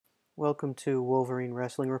Welcome to Wolverine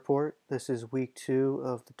Wrestling Report. This is week 2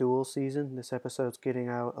 of the duel season. This episode's getting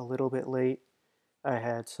out a little bit late. I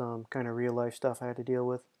had some kind of real life stuff I had to deal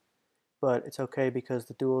with, but it's okay because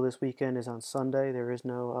the duel this weekend is on Sunday. There is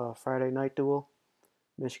no Friday night duel.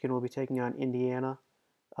 Michigan will be taking on Indiana.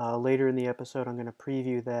 Later in the episode, I'm going to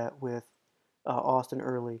preview that with Austin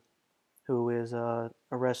Early, who is a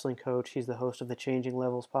wrestling coach. He's the host of the Changing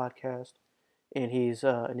Levels podcast, and he's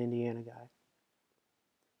an Indiana guy.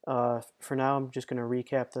 For now, I'm just going to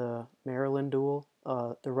recap the Maryland duel,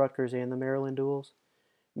 the Rutgers and the Maryland duels.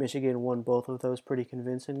 Michigan won both of those pretty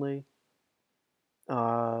convincingly.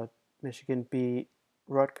 Uh, Michigan beat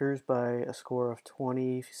Rutgers by a score of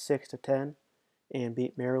 26-10 and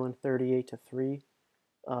beat Maryland 38-3.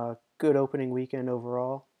 Good opening weekend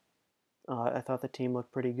overall. I thought the team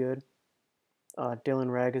looked pretty good. Dylan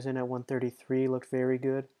Ragozin at 133 looked very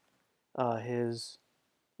good. His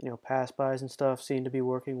pass bys and stuff seem to be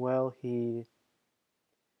working well. He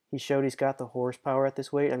showed he's got the horsepower at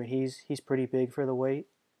this weight. I mean, he's pretty big for the weight,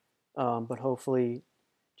 but hopefully,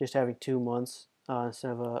 just having 2 months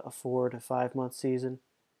instead of a 4 to 5 month season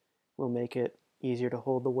will make it easier to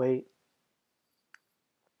hold the weight.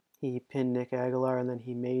 He pinned Nick Aguilar and then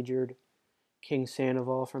he majored King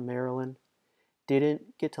Sandoval from Maryland.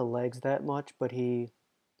 Didn't get to legs that much, but he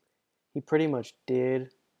pretty much did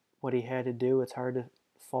what he had to do. It's hard to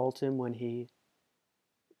fault him when he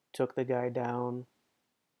took the guy down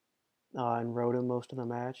and rode him most of the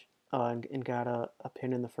match and got a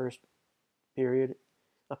pin in the first period,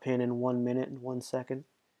 a pin in 1 minute and 1 second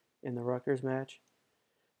in the Rutgers match.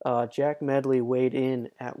 Jack Medley weighed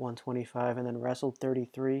in at 125 and then wrestled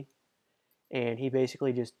 33, and he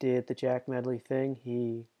basically just did the Jack Medley thing.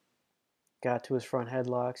 He got to his front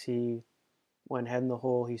headlocks, he went head in the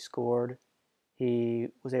hole, he scored, he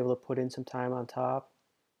was able to put in some time on top,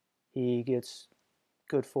 he gets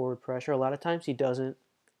good forward pressure. A lot of times he doesn't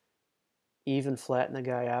even flatten the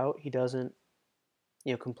guy out. He doesn't,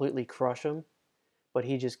 completely crush him, but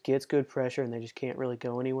he just gets good pressure and they just can't really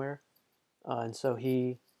go anywhere. And so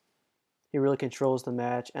he really controls the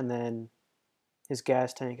match. And then his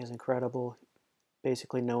gas tank is incredible.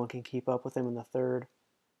 Basically, no one can keep up with him in the third.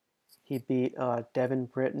 He beat Devin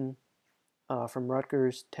Britton from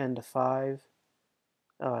Rutgers 10-5.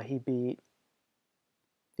 He beat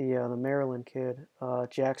the Maryland kid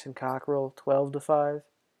Jackson Cockrell 12-5.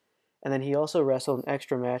 And then he also wrestled an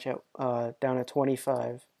extra match down at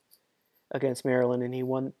 25 against Maryland, and he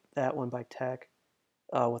won that one by tech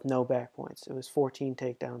with no back points. It was 14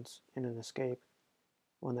 takedowns and an escape.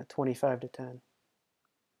 Won that 25-10.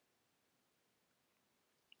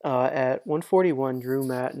 At 141, Drew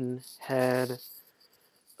Mattin had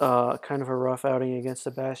kind of a rough outing against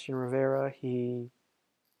Sebastian Rivera. He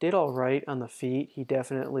did all right on the feet. He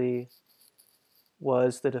definitely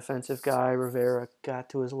was the defensive guy. Rivera got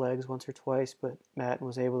to his legs once or twice, but Mattin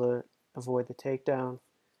was able to avoid the takedown.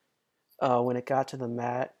 When it got to the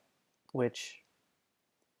mat, which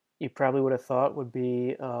you probably would have thought would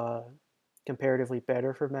be comparatively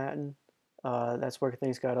better for Mattin, that's where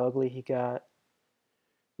things got ugly. He got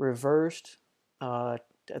reversed at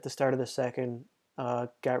the start of the second,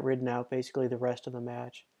 got ridden out basically the rest of the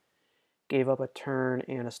match, gave up a turn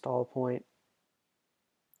and a stall point.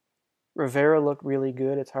 Rivera looked really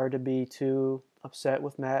good. It's hard to be too upset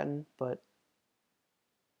with Mattin, but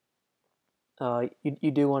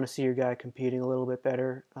you do want to see your guy competing a little bit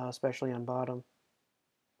better, especially on bottom.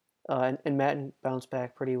 And Mattin bounced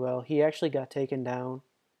back pretty well. He actually got taken down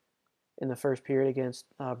in the first period against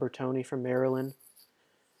Bertoni from Maryland,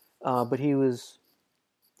 but he was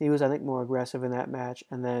I think more aggressive in that match,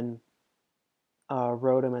 and then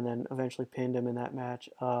rode him and then eventually pinned him in that match.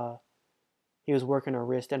 He was working a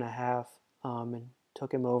wrist and a half and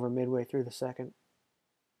took him over midway through the second.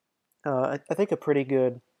 I think a pretty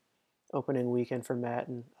good opening weekend for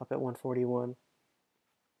Mattin up at 141.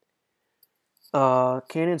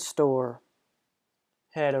 Cannon Storr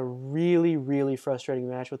had a really, really frustrating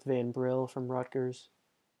match with Van Brill from Rutgers.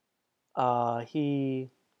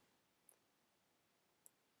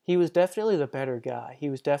 He was definitely the better guy. He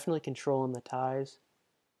was definitely controlling the ties.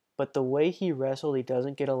 But the way he wrestled, he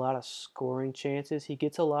doesn't get a lot of scoring chances. He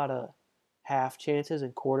gets a lot of half chances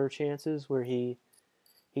and quarter chances where he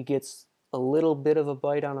gets a little bit of a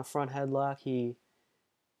bite on a front headlock. He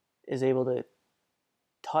is able to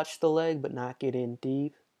touch the leg but not get in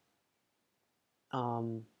deep.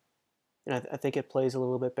 And I think it plays a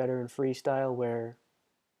little bit better in freestyle where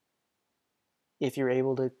if you're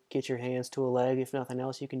able to get your hands to a leg, if nothing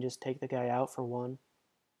else, you can just take the guy out for one.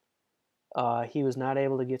 He was not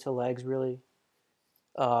able to get to legs really.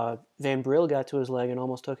 Van Brill got to his leg and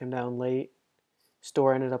almost took him down late.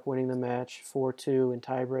 Storr ended up winning the match 4-2 in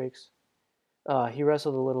tie breaks. He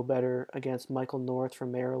wrestled a little better against Michael North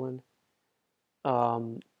from Maryland.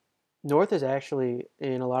 Um, North is actually,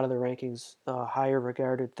 in a lot of the rankings, higher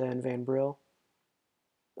regarded than Van Brill,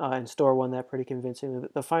 and Storr won that pretty convincingly.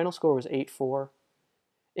 The final score was 8-4.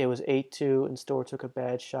 It was 8-2, and Storr took a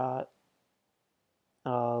bad shot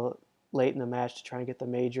uh, late in the match to try and get the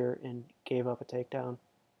major and gave up a takedown.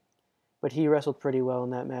 But he wrestled pretty well in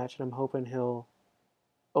that match, and I'm hoping he'll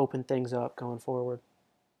open things up going forward.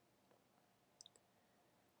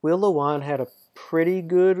 Will Lewan had a pretty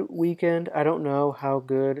good weekend. I don't know how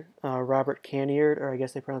good Robert Caniard, or I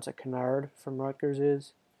guess they pronounce it Canard, from Rutgers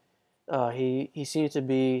is. He seems to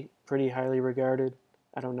be pretty highly regarded.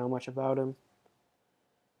 I don't know much about him.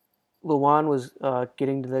 Lewan was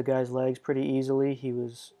getting to the guy's legs pretty easily. He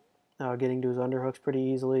was getting to his underhooks pretty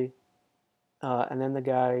easily. And then the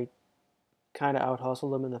guy kind of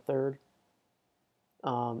out-hustled him in the third.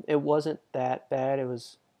 It wasn't that bad.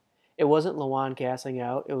 It wasn't Lewan gassing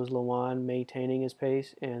out. It was Lewan maintaining his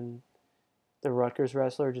pace and the Rutgers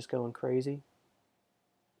wrestler just going crazy.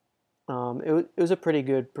 It was a pretty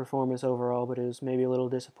good performance overall, but it was maybe a little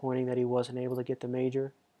disappointing that he wasn't able to get the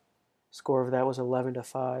major. Score of that was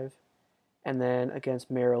 11-5. And then against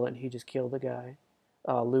Maryland, he just killed the guy.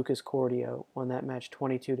 Lucas Cordio won that match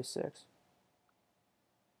 22-6.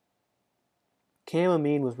 Cam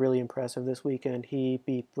Amin was really impressive this weekend. He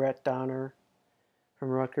beat Brett Donner from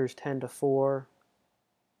Rutgers 10-4,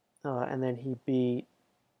 and then he beat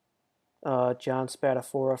John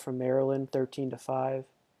Spadafora from Maryland 13-5.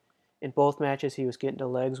 In both matches, he was getting to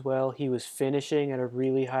legs well. He was finishing at a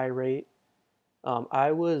really high rate.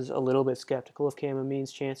 I was a little bit skeptical of Cam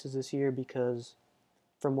Amin's chances this year because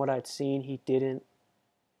from what I'd seen, he didn't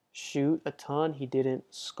shoot a ton. He didn't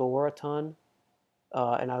score a ton.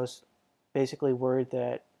 And I was basically worried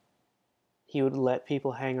that he would let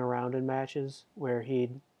people hang around in matches where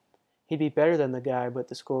he'd be better than the guy, but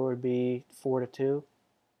the score would be 4-2.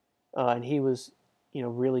 And he was,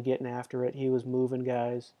 really getting after it. He was moving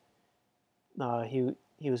guys.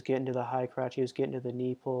 He was getting to the high crotch. He was getting to the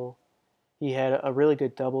knee pull. He had a really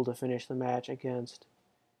good double to finish the match against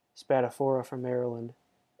Spadafora from Maryland.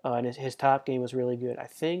 And his top game was really good. I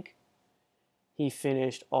think he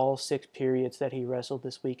finished all 6 periods that he wrestled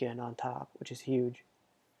this weekend on top, which is huge.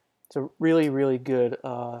 It's a really, really good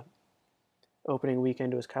opening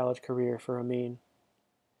weekend to his college career for Amin.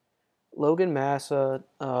 Logan Massa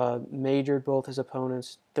majored both his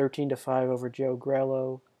opponents 13-5 over Joe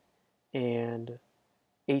Grello and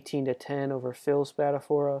 18-10 over Phil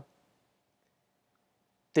Spadafora.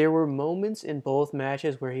 There were moments in both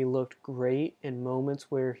matches where he looked great and moments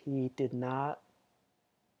where he did not.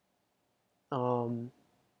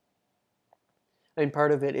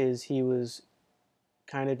 Part of it is he was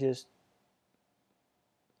kind of just,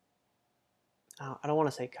 I don't want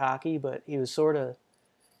to say cocky, but he was sort of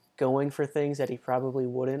going for things that he probably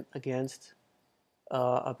wouldn't against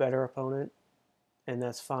a better opponent, and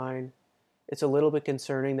that's fine. It's a little bit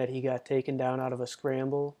concerning that he got taken down out of a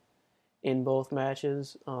scramble in both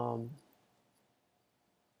matches.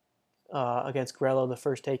 Against Grello, the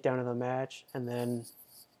first takedown of the match, and then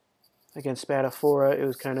against Spadafora, it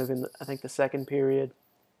was kind of in, I think, the second period.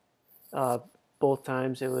 Both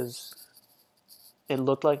times it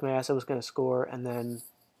looked like Massa was going to score, and then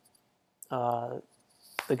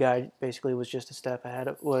the guy basically was just a step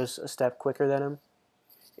ahead, was a step quicker than him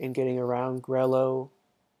in getting around. Grello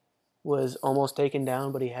was almost taken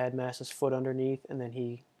down, but he had Massa's foot underneath, and then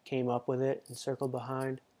he came up with it and circled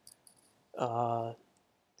behind. Spadafora,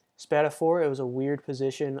 it was a weird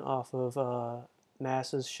position off of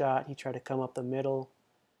Massa's shot. He tried to come up the middle.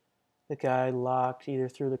 The guy locked either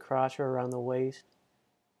through the crotch or around the waist,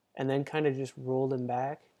 and then kind of just rolled him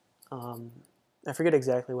back. I forget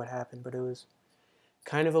exactly what happened, but it was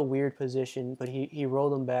kind of a weird position. But he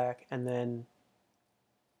rolled him back and then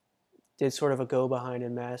did sort of a go behind,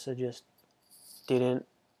 and Massa just didn't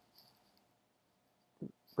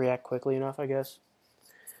react quickly enough, I guess.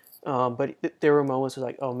 But there were moments of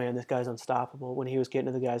like, oh man, this guy's unstoppable, when he was getting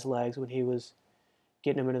to the guy's legs, when he was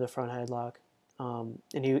getting him into the front headlock.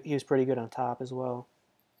 And he was pretty good on top as well.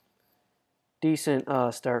 Decent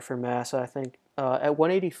start for Massa, I think. At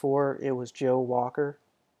 184, it was Joe Walker.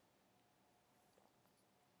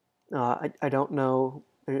 I don't know.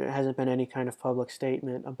 There hasn't been any kind of public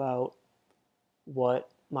statement about what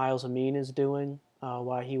Miles Amin is doing,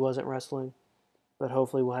 why he wasn't wrestling, but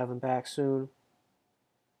hopefully we'll have him back soon.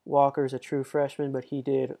 Walker's a true freshman, but he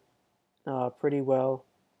did pretty well.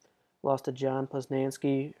 Lost to John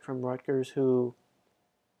Poznansky from Rutgers, who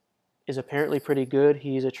is apparently pretty good.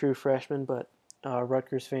 He's a true freshman, but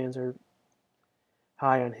Rutgers fans are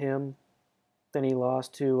high on him. Then he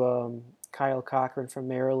lost to Kyle Cochran from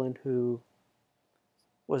Maryland, who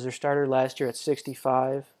was their starter last year at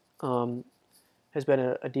 65. Has been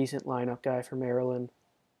a decent lineup guy for Maryland.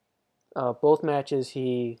 Both matches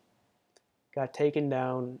he got taken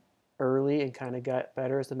down early and kind of got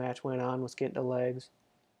better as the match went on, was getting to legs.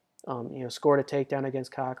 Scored a takedown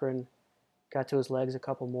against Cochran, got to his legs a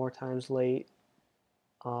couple more times late.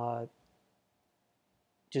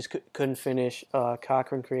 Just couldn't finish.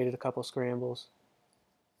 Cochran created a couple scrambles.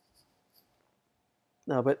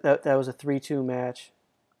 No, but that was a 3-2 match.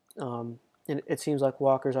 And it seems like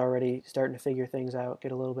Walker's already starting to figure things out,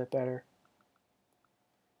 get a little bit better.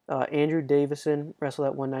 Andrew Davison wrestled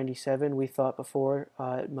at 197. We thought before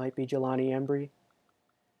it might be Jelani Embry.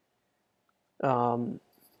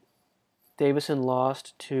 Davison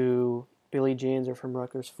lost to Billy Janzer from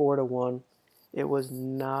Rutgers 4-1. It was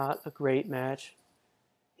not a great match.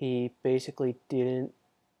 He basically didn't.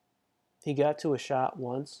 He got to a shot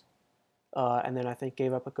once, and then I think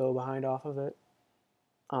gave up a go behind off of it.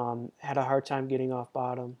 Had a hard time getting off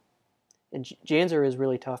bottom. And Janzer is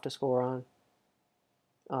really tough to score on.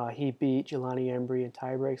 He beat Jelani Embry in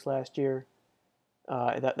tie breaks last year.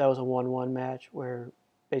 That was a 1-1 match where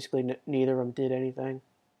basically neither of them did anything.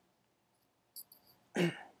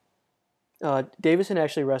 Davison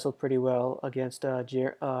actually wrestled pretty well against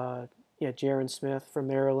Jaron Smith from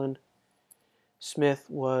Maryland. Smith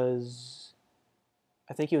was,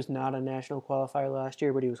 I think he was not a national qualifier last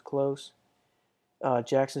year, but he was close.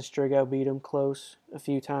 Jackson Strigow beat him close a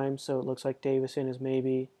few times, so it looks like Davison is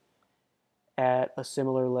maybe at a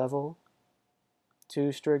similar level to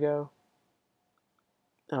Strigow.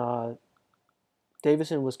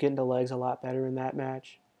 Davison was getting to legs a lot better in that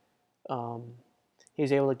match.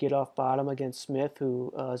 He's able to get off bottom against Smith,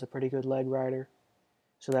 who is a pretty good leg rider.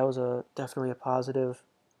 So that was definitely a positive.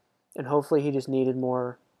 And hopefully he just needed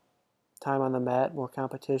more time on the mat, more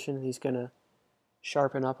competition. He's going to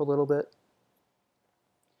sharpen up a little bit.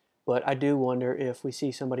 But I do wonder if we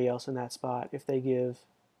see somebody else in that spot, if they give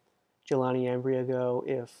Jelani Embry a go,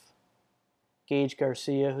 if Gage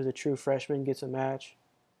Garcia, who's a true freshman, gets a match.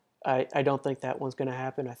 I don't think that one's going to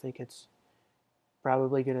happen. I think it's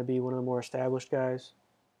probably going to be one of the more established guys.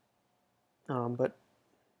 But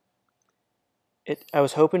I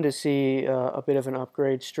was hoping to see a bit of an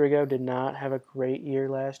upgrade. Strigow did not have a great year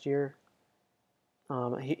last year.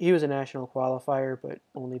 He was a national qualifier, but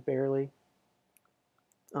only barely.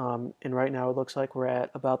 And right now it looks like we're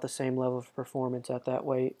at about the same level of performance at that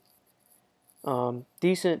weight.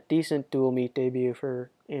 Decent dual meet debut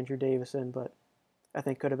for Andrew Davison, but I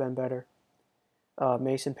think could have been better.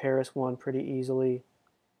 Mason Paris won pretty easily.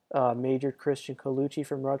 Majored Christian Colucci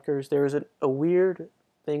from Rutgers. There was a weird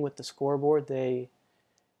thing with the scoreboard. They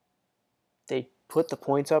put the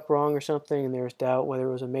points up wrong or something, and there was doubt whether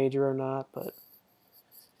it was a major or not. But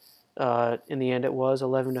in the end, it was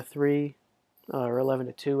 11-3, or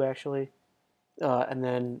 11-2 actually. And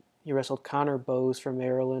then he wrestled Connor Bowes from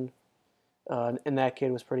Maryland, and that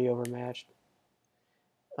kid was pretty overmatched.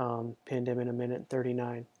 Pinned him in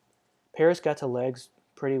 1:39. Paris got to legs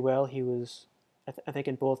pretty well. He was, I think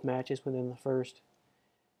in both matches, within the first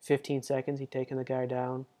 15 seconds, he'd taken the guy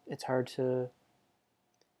down. It's hard to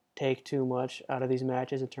take too much out of these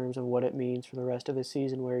matches in terms of what it means for the rest of the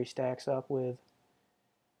season, where he stacks up with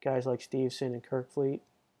guys like Stevenson and Kirkfleet.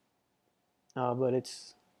 But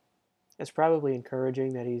it's probably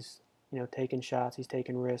encouraging that he's taking shots, he's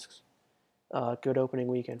taking risks. Good opening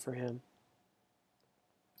weekend for him.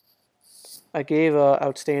 I gave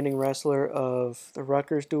Outstanding Wrestler of the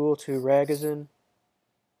Rutgers duel to Ragozin.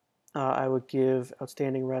 I would give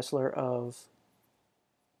Outstanding Wrestler of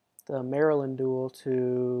the Maryland duel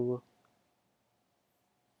to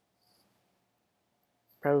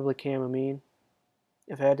probably Cam Amin.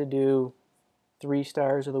 If I had to do 3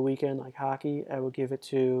 stars of the weekend like hockey, I would give it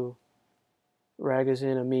to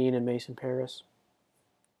Ragozin, Amin, and Mason Paris.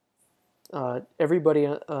 Everybody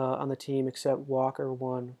on the team except Walker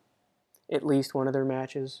won at least one of their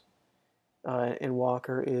matches, and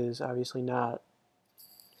Walker is obviously not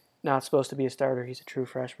supposed to be a starter. He's a true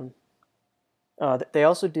freshman. They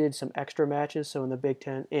also did some extra matches, so in the Big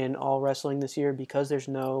Ten, in all wrestling this year, because there's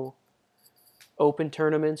no open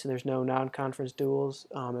tournaments and there's no non-conference duels,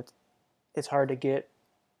 it's hard to get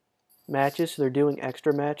matches, so they're doing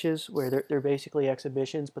extra matches where they're basically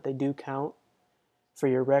exhibitions, but they do count for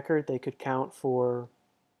your record. They could count for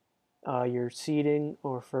your seeding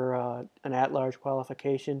or for an at-large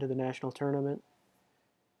qualification to the national tournament.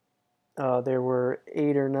 There were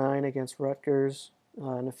 8 or 9 against Rutgers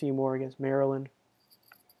and a few more against Maryland.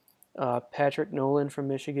 Patrick Nolan from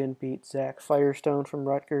Michigan beat Zach Firestone from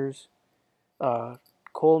Rutgers.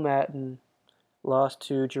 Cole Matten lost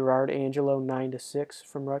to Gerard Angelo 9-6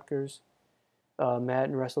 from Rutgers.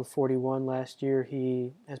 Matten wrestled 41 last year.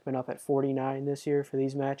 He has been up at 49 this year for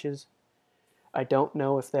these matches. I don't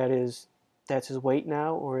know if that's his weight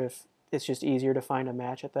now or if it's just easier to find a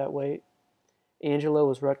match at that weight. Angelo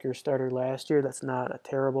was Rutgers' starter last year. That's not a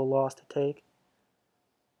terrible loss to take.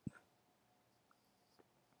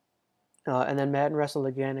 And then Matten wrestled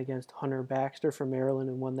again against Hunter Baxter from Maryland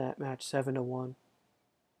and won that match 7-1.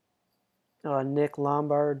 Nick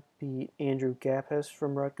Lombard beat Andrew Gapes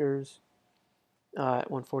from Rutgers at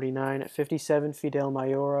 149. At 57, Fidel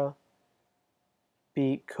Mayora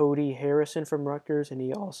beat Cody Harrison from Rutgers, and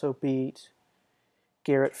he also beat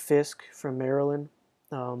Garrett Fisk from Maryland,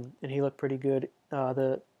 and he looked pretty good.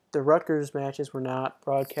 The Rutgers matches were not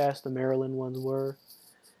broadcast; the Maryland ones were,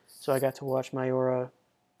 so I got to watch Mayora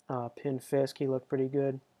pin Fisk. He looked pretty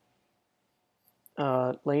good.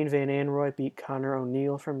 Lane Van Anroy beat Connor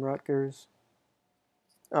O'Neill from Rutgers.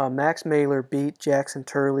 Max Mailer beat Jackson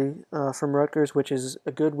Turley from Rutgers, which is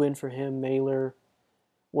a good win for him. Mailer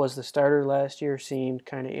was the starter last year, seemed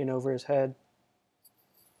kind of in over his head.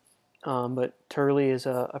 But Turley is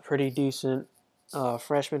a pretty decent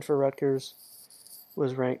freshman for Rutgers.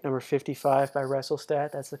 Was ranked number 55 by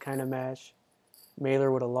WrestleStat. That's the kind of match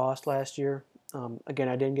Mailer would have lost last year. Again,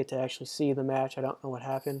 I didn't get to actually see the match. I don't know what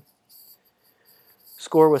happened.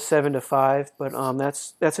 Score was 7-5, but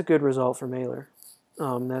that's a good result for Mailer.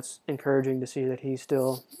 That's encouraging to see that he's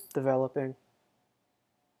still developing.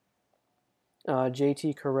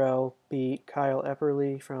 JT Carell beat Kyle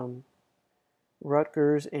Epperly from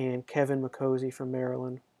Rutgers and Kevin McCosey from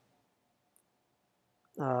Maryland.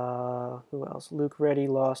 Who else? Luke Reddy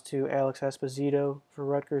lost to Alex Esposito for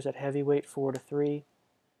Rutgers at heavyweight 4-3.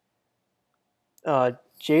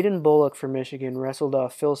 Jaden Bullock from Michigan wrestled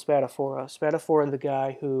Phil Spadafora. Spadafora, the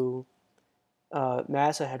guy who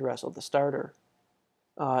Massa had wrestled, the starter.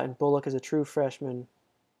 And Bullock is a true freshman.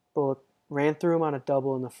 Bullock ran through him on a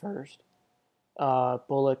double in the first.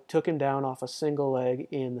 Bullock took him down off a single leg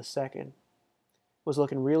in the second. Was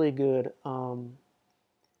looking really good. Then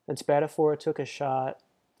Spadafora took a shot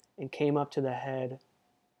and came up to the head.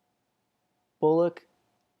 Bullock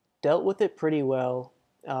dealt with it pretty well,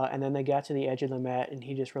 and then they got to the edge of the mat and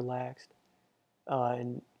he just relaxed.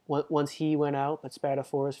 And once he went out, but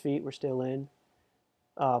Spadafora's feet were still in,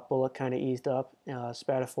 Bullock kind of eased up.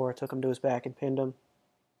 Spadafora took him to his back and pinned him,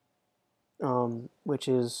 which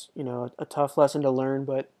is a tough lesson to learn,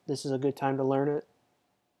 but this is a good time to learn it.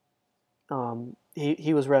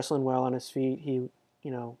 He was wrestling well on his feet. You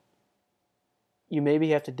maybe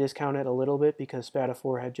have to discount it a little bit because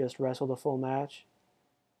Spadafora had just wrestled a full match,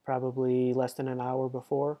 probably less than an hour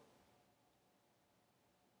before.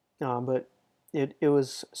 But it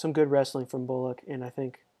was some good wrestling from Bullock, and I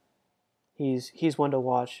think he's one to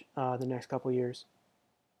watch the next couple years.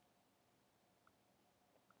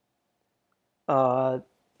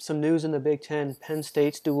 Some news in the Big Ten: Penn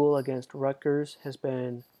State's duel against Rutgers has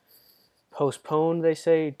been postponed, they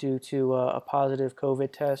say, due to a positive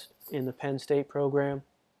COVID test in the Penn State program.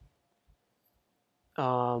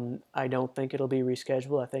 I don't think it'll be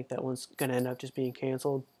rescheduled. I think that one's going to end up just being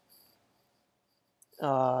canceled.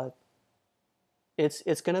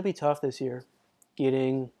 It's going to be tough this year,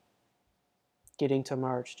 getting to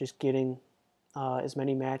March, just getting as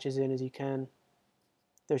many matches in as you can.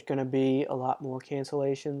 There's going to be a lot more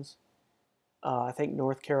cancellations. I think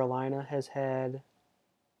North Carolina has had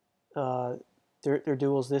their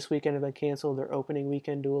duels this weekend have been canceled. Their opening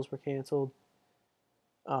weekend duels were canceled.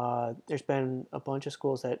 There's been a bunch of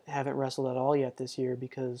schools that haven't wrestled at all yet this year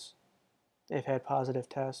because they've had positive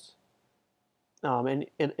tests. And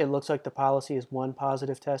it looks like the policy is one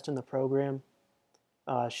positive test in the program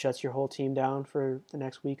shuts your whole team down for the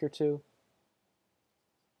next week or two.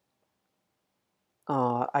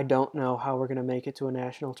 I don't know how we're going to make it to a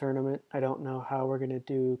national tournament. I don't know how we're going to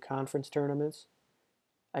do conference tournaments.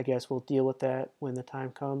 I guess we'll deal with that when the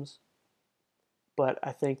time comes. But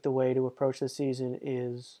I think the way to approach the season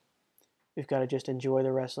is we've got to just enjoy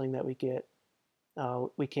the wrestling that we get.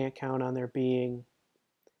 We can't count on there being,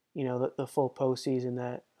 the full postseason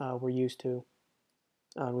that we're used to.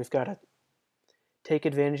 We've got to take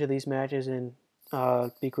advantage of these matches and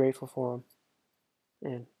be grateful for them.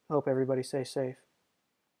 And hope everybody stays safe.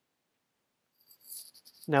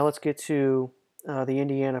 Now let's get to the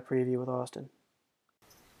Indiana preview with Austin.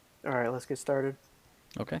 All right, let's get started.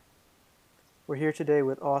 Okay. We're here today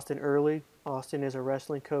with Austin Early. Austin is a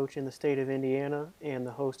wrestling coach in the state of Indiana and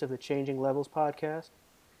the host of the Changing Levels podcast.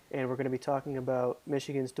 And we're going to be talking about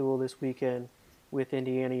Michigan's duel this weekend with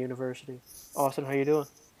Indiana University. Austin, how you doing?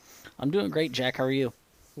 I'm doing great, Jack. How are you?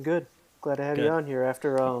 Good. Glad to have you Good. on here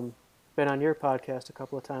after been on your podcast a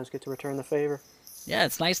couple of times. Get to return the favor. Yeah,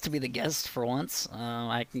 it's nice to be the guest for once.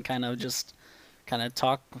 I can kind of just kind of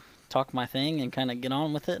talk my thing and kind of get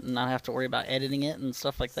on with it and not have to worry about editing it and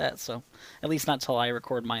stuff like that. So, at least not till I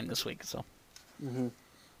record mine this week. So, hmm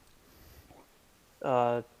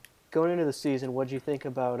Uh, Going into the season, what did you think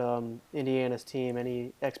about Indiana's team?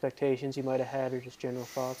 Any expectations you might have had, or just general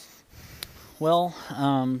thoughts? well,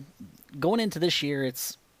 going into this year,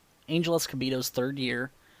 it's Angel Escobedo's third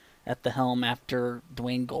year at the helm after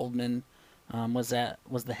Dwayne Goldman was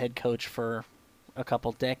the head coach for a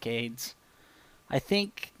couple decades. I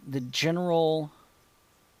think the general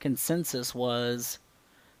consensus was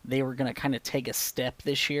they were going to kind of take a step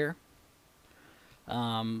this year.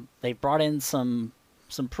 They brought in some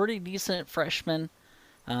pretty decent freshmen.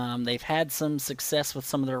 They've had some success with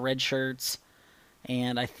some of their red shirts,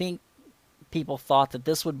 and I think people thought that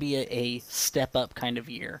this would be a step up kind of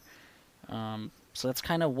year. So that's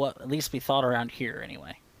kind of what at least we thought around here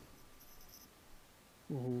anyway.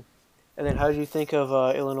 hmm And then, how did you think of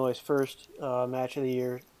Illinois' first match of the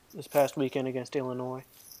year this past weekend against Illinois?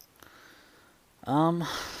 Um,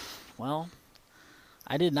 well,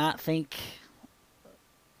 I did not think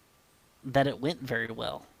that it went very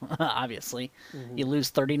well. Obviously, hmm you lose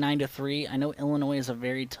 39-3. I know Illinois is a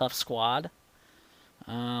very tough squad.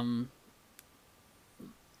 Um,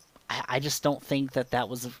 I just don't think that that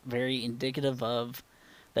was very indicative of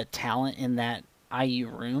the talent in that IU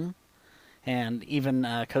room. And even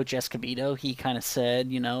Coach Escobedo, he kind of said,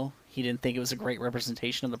 he didn't think it was a great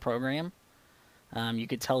representation of the program. You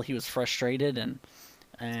could tell he was frustrated, and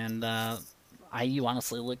IU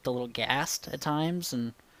honestly looked a little gassed at times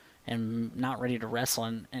and not ready to wrestle.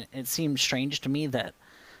 And it seemed strange to me that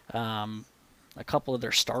um, a couple of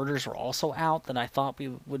their starters were also out that I thought we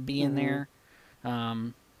would be in hmm there.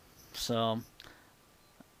 Um, so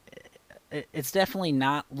it's definitely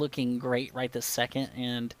not looking great right this second,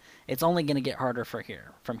 and it's only going to get harder from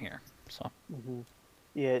here. So hmm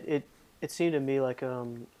Yeah, it seemed to me like a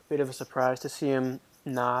bit of a surprise to see him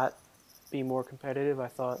not be more competitive. I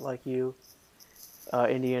thought, like you,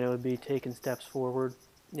 Indiana would be taking steps forward.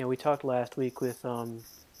 We talked last week with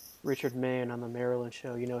Richard Mann on the Maryland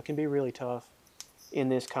show. It can be really tough in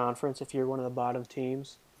this conference if you're one of the bottom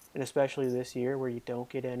teams, and especially this year where you don't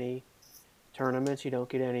get any tournaments, you don't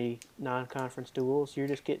get any non-conference duels. You're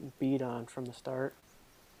just getting beat on from the start.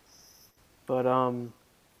 But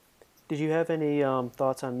did you have any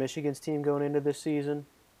thoughts on Michigan's team going into this season?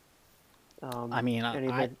 I mean, Any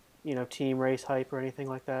of the team race hype or anything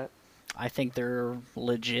like that? I think they're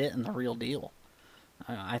legit and the real deal.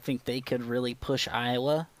 I think they could really push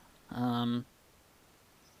Iowa, um,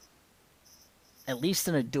 at least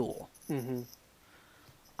in a duel. Mm-hmm.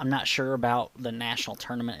 I'm not sure about the national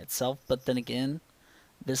tournament itself, but then again,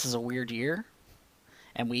 this is a weird year,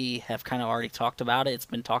 and we have kind of already talked about it. It's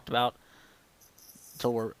been talked about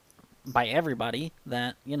till we're by everybody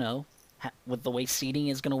that with the way seeding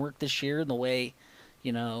is going to work this year, and the way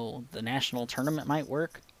the national tournament might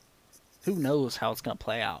work, who knows how it's going to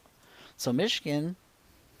play out. So Michigan,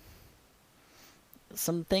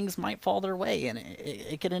 some things might fall their way, and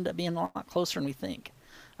it could end up being a lot closer than we think.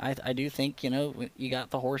 I do think you got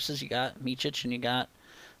the horses, you got Micic, and you got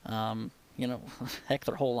um, heck,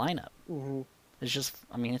 their whole lineup. Mm-hmm. It's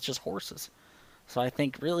just horses. So I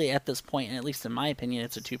think really at this point, at least in my opinion,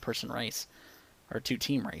 it's a two-person race or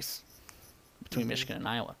two-team race between Mm-hmm. Michigan and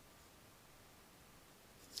Iowa.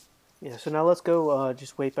 Yeah. So now let's go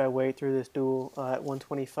just weight by weight through this duel. At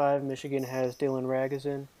 125, Michigan has Dylan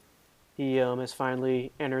Ragozin. He has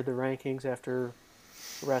finally entered the rankings after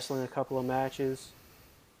wrestling a couple of matches,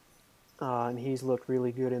 and he's looked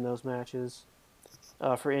really good in those matches.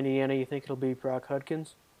 For Indiana, you think it'll be Brock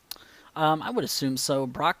Hudkins? I would assume so.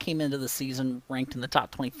 Brock came into the season ranked in the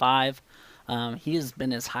top 25. He has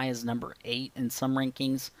been as high as number 8 in some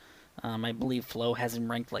rankings. I believe Flo has him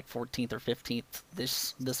ranked like 14th or 15th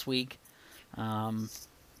this week. Um,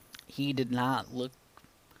 he did not look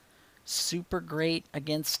super great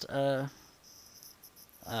against uh,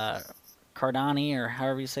 Cardani, or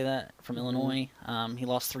however you say that, from Mm-hmm. Illinois. He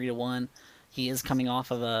lost 3-1. He is coming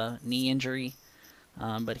off of a knee injury,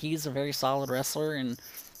 but he's a very solid wrestler, and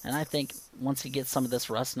I think once he gets some of this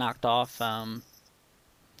rust knocked off,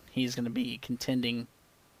 he's going to be contending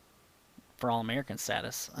for All American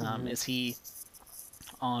status. Mm-hmm. Is he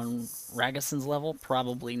on Ragason's level?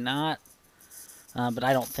 Probably not. But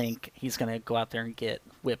I don't think he's going to go out there and get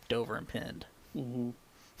whipped over and pinned. Mm-hmm.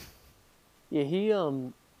 Yeah,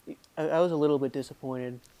 I was a little bit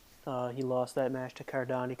disappointed. He lost that match to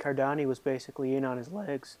Cardani. Cardani was basically in on his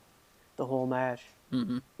legs the whole match.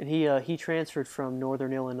 Mm-hmm. and he transferred from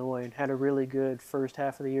Northern Illinois and had a really good first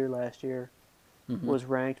half of the year last year. Mm-hmm. Was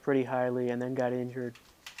ranked pretty highly and then got injured.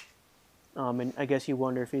 And I guess you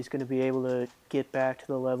wonder if he's going to be able to get back to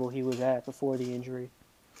the level he was at before the injury.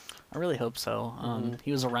 I really hope so. Mm-hmm.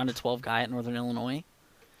 He was a round of 12 guy at Northern Illinois,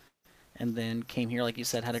 and then came here, like you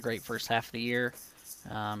said, had a great first half of the year.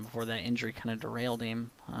 Before that injury kind of derailed him.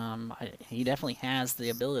 He definitely has the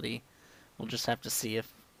ability. We'll just have to see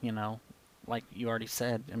if, you know, like you already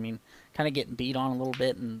said. I mean, kind of getting beat on a little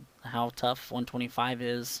bit and how tough 125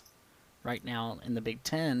 is right now in the Big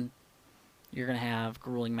Ten. You're going to have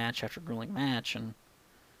grueling match after grueling match, and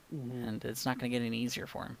Mm-hmm. it's not going to get any easier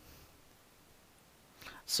for him.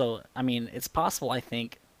 So, I mean, it's possible, I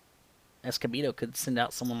think, Escobedo could send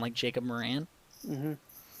out someone like Jacob Moran Mm-hmm.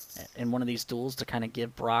 in one of these duels to kind of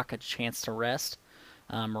give Brock a chance to rest.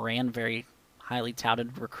 Moran, very highly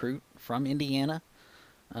touted recruit from Indiana.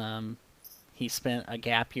 Um, he spent a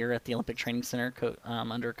gap year at the Olympic Training Center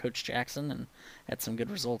under Coach Jackson and had some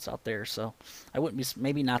good results out there. So I wouldn't be,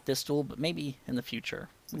 maybe not this duel, but maybe in the future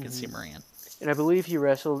we could see Mm-hmm. Moran. And I believe he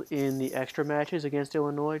wrestled in the extra matches against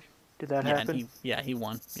Illinois. Did that Yeah, and happen? he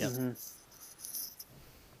won. Yep. Mm-hmm.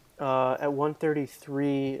 At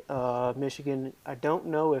 133, Michigan, I don't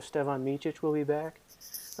know if Stevan Micic will be back.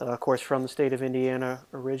 Of course, from the state of Indiana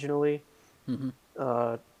originally. Mm-hmm.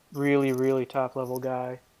 Uh, really, really top level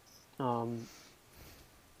guy. Um,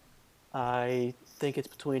 I think it's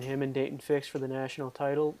between him and Dayton Fix for the national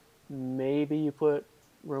title. Maybe you put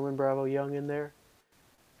Roman Bravo Young in there.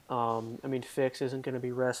 I mean, Fix isn't going to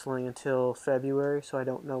be wrestling until February, so I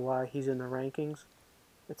don't know why he's in the rankings.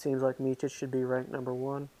 It seems like Micic should be ranked number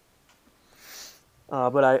one.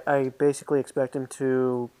 But I basically expect him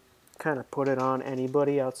to kind of put it on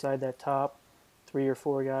anybody outside that top 3 or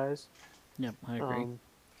 4 guys. Yep, I agree. Um,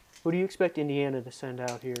 who do you expect Indiana to send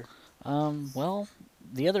out here? Well,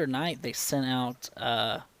 the other night they sent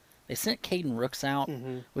Caden Rooks out,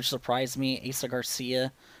 Mm-hmm. which surprised me. Asa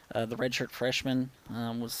Garcia, the redshirt freshman,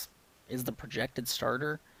 is the projected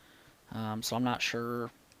starter. So I'm not sure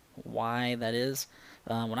why that is.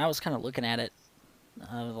 When I was kind of looking at it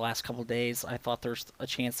the last couple of days, I thought there's a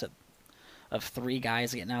chance of 3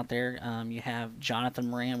 guys getting out there. You have Jonathan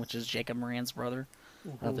Moran, which is Jacob Moran's brother,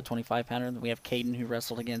 Mm-hmm. the 25 pounder. We have Caden, who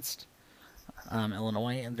wrestled against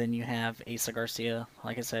Illinois, and then you have Asa Garcia,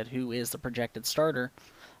 like I said, who is the projected starter.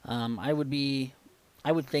 Um, I would be,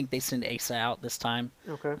 I would think they send Asa out this time.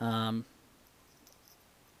 Okay. Um,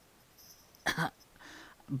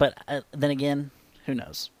 but then again, who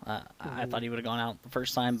knows? I Mm-hmm. thought he would have gone out the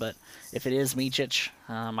first time, but if it is Micic,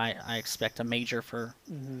 I expect a major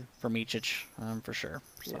Mm-hmm. for Micic for sure.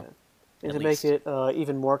 Yeah. So And at to make least, it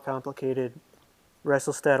even more complicated,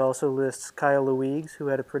 WrestleStat also lists Kyle Louigs, who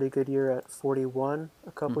had a pretty good year at 41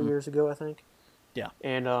 a couple hmm years ago, I think. yeah,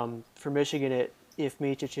 And for Michigan, if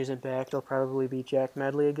Micic isn't back, it'll probably be Jack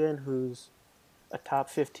Medley again, who's a top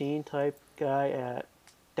 15 type guy at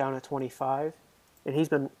down at 25. And he's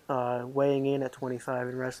been weighing in at 25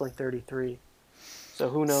 and wrestling 33. So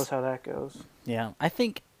who knows how that goes? yeah. I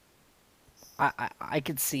think I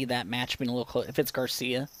could see that match being a little close. If it's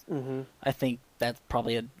Garcia, Mm-hmm. I think that's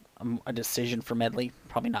probably a decision for Medley.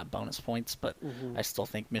 Probably not bonus points, but Mm-hmm. I still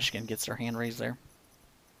think Michigan gets their hand raised there.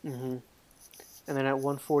 Mm-hmm. And then at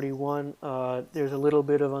 141, there's a little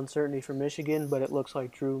bit of uncertainty for Michigan, but it looks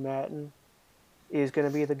like Drew Matten is going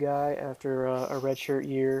to be the guy after a redshirt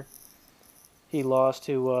year. He lost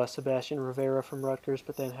to Sebastian Rivera from Rutgers,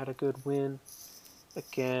 but then had a good win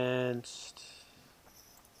against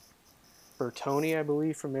Bertoni, I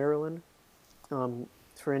believe, from Maryland.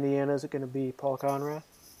 For Indiana, is it going to be Paul Conrath?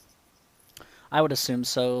 I would assume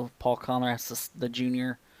so. Paul Conrath, the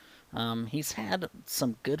junior, he's had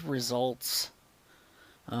some good results.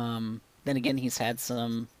 Then again, he's had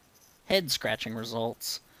some head scratching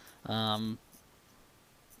results. Um,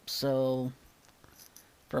 so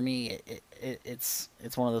for me, it's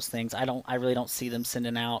one of those things. I really don't see them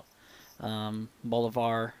sending out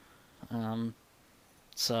Bolivar. Um,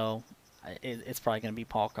 so it's probably going to be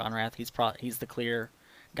Paul Conrath. He's the clear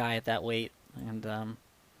guy at that weight, and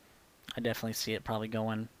I definitely see it probably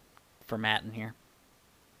going for Matten here.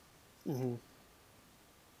 Mm-hmm.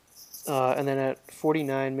 And then at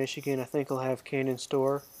 49, Michigan, I think he'll have Cannon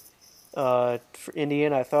Store. For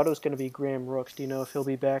Indiana, I thought it was going to be Graham Rooks. Do you know if he'll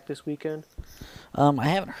be back this weekend? I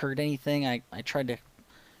haven't heard anything. I tried to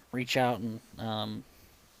reach out and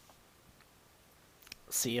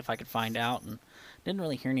see if I could find out, and didn't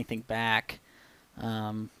really hear anything back.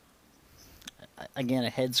 Um, Again, a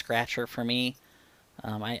head scratcher for me.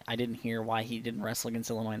 I didn't hear why he didn't wrestle against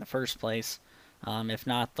Illinois in the first place. If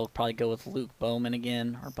not, they'll probably go with Luke Bowman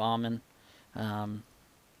again, or Bauman, Um,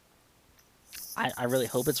 I really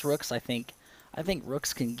hope it's Rooks. I think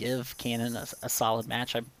Rooks can give Cannon a solid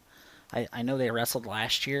match. I know they wrestled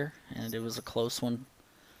last year and it was a close one.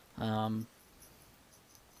 Um,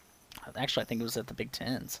 Actually, I think it was at the Big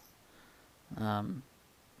Tens, um,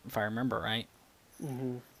 if I remember right.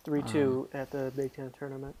 Mm-hmm. Um, 3-2 at the Big Ten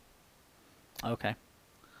tournament. okay.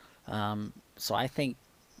 So I think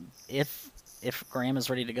if Graham is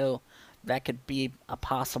ready to go, that could be a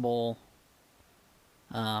possible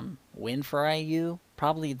win for IU.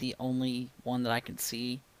 Probably the only one that I can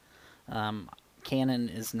see. Um, Cannon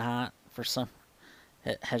is not for some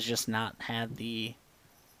has just not had the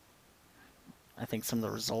I think some of the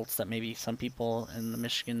results that maybe some people in the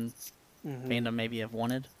Michigan Mm-hmm. fandom maybe have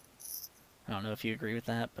wanted. I don't know if you agree with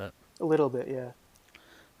that, but A little bit, yeah.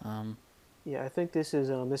 um, Yeah, I think this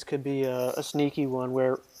could be a sneaky one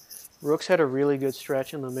where Rooks had a really good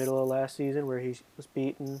stretch in the middle of last season where he was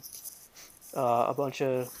beating a bunch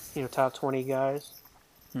of top 20 guys.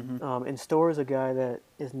 mm-hmm, And Storr is a guy that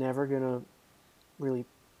is never gonna really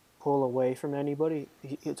pull away from anybody.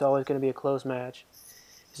 It's always going to be a close match.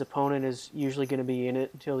 His opponent is usually going to be in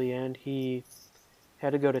it until the end. He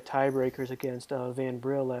had to go to tiebreakers against Van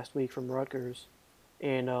Brill last week from Rutgers,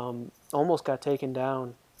 and almost got taken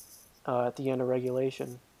down at the end of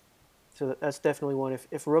regulation. So that's definitely one.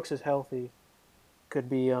 If Rooks is healthy, could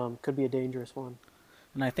be a dangerous one.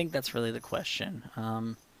 and I think that's really the question.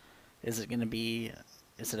 Is it going to be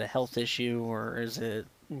is it a health issue or is it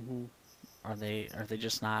Mm-hmm. are they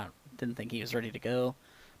just not didn't think he was ready to go?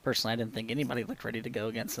 Personally, I didn't think anybody looked ready to go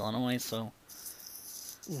against Illinois, so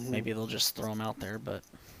Mm-hmm. maybe they'll just throw him out there, but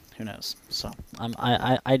who knows? So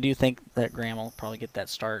I do think that Graham will probably get that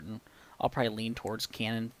start, and I'll probably lean towards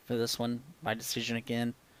Cannon for this one by decision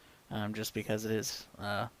again, just because it is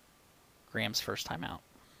Graham's first time out.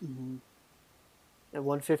 Mm-hmm. At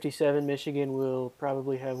 157, Michigan will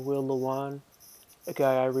probably have Will Lewan, a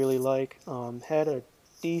guy I really like. Had a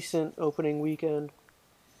decent opening weekend.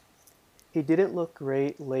 He didn't look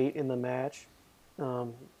great late in the match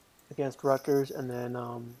um, against Rutgers, and then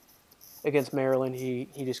against Maryland, he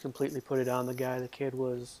just completely put it on the guy. The kid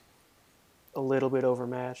was a little bit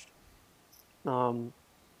overmatched. Um,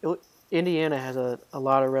 Indiana has a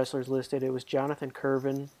lot of wrestlers listed. It was Jonathan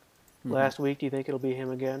Curvin Mm-hmm. last week. Do you think it'll be him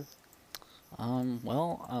again?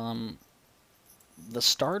 Well, the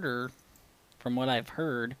starter, from what I've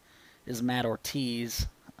heard, is Matt Ortiz.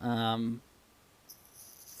 Um,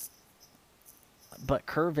 but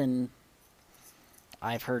Curvin,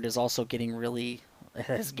 I've heard, is also getting really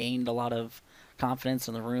has gained a lot of confidence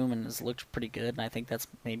in the room and has looked pretty good. And I think that's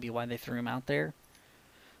maybe why they threw him out there.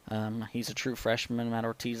 He's a true freshman. Matt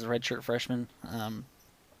Ortiz, is a redshirt freshman.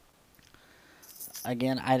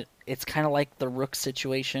 Again, it's kind of like the Rook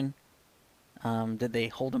situation. Did they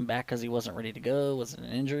hold him back because he wasn't ready to go? Was it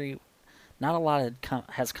an injury? Not a lot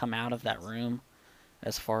has come out of that room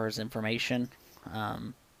as far as information.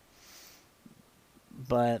 Um,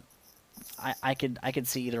 but I could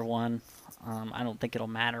see either one. I don't think it'll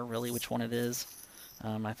matter really which one it is.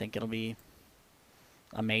 I think it'll be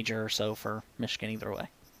a major or so for Michigan either way.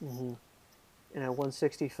 Mm-hmm. And at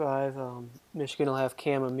 165, Michigan will have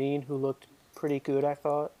Cam Amin, who looked pretty good, I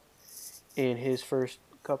thought, in his first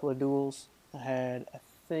couple of duels. Had, I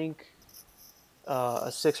think,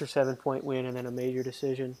 a 6 or 7 point win and then a major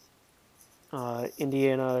decision.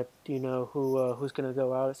 Indiana, do you know who's going to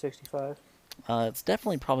go out at 65? It's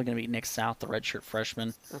definitely probably going to be Nick South, the redshirt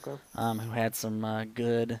freshman, Okay. who had some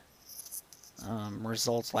good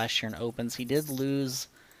results last year in opens. He did lose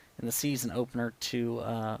in the season opener to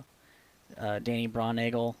Danny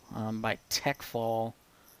Braunagel by tech fall,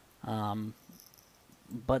 um,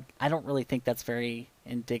 but I don't really think that's very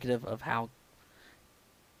indicative of how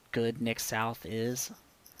good Nick South is.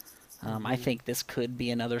 I Mm-hmm. think this could be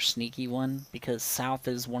another sneaky one because South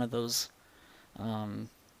is one of um,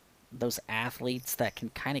 those athletes that can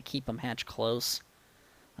kind of keep a match close.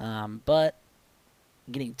 But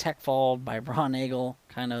getting tech falled by Braunagel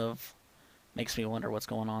kind of makes me wonder what's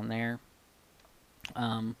going on there.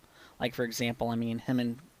 Um, like for example, I mean, him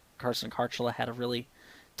and Carson Karchula had a really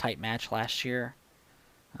tight match last year,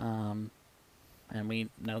 um, and we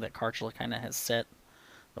know that Karchula kind of has set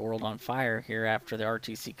the world on fire here after the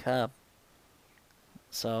RTC Cup.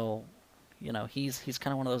 So, he's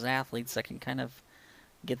kind of one of those athletes that can kind of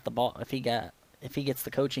get the ball if he gets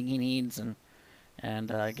the coaching he needs and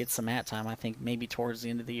gets some mat time. I think maybe towards the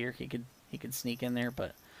end of the year he could sneak in there,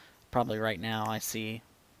 but probably right now I see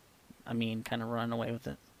kind of running away with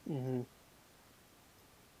it. Mm-hmm.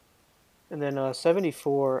 And then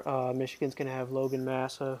 74, Michigan's going to have Logan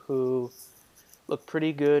Massa, who looked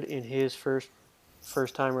pretty good in his first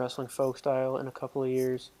first time wrestling folk style in a couple of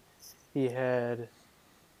years. He had,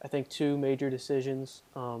 I think, two major decisions.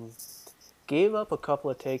 Gave up a couple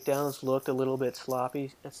of takedowns, looked a little bit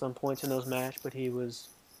sloppy at some points in those matches, but he was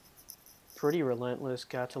pretty relentless.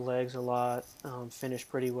 Got to legs a lot, finished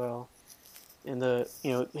pretty well, and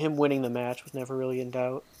him winning the match was never really in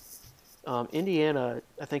doubt. Indiana,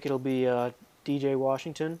 I think it'll be DJ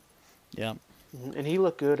Washington, Yeah. and he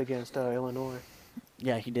looked good against Illinois.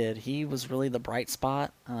 Yeah, he did. He was really the bright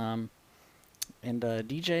spot. And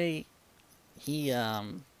DJ, he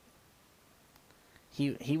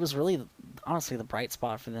he was really honestly the bright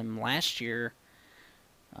spot for them last year,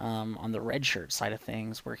 on the red shirt side of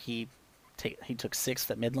things, where he took sixth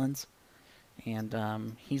at Midlands,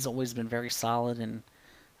 and he's always been very solid. And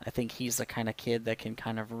I think he's the kind of kid that can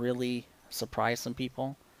kind of really surprise some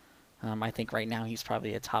people. I think right now he's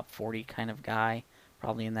probably a top 40 kind of guy,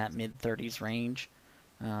 probably in that mid 30s range.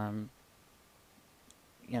 Um,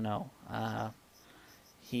 you know,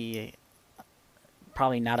 he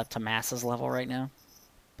probably not up to Massa's level right now,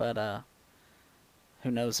 but who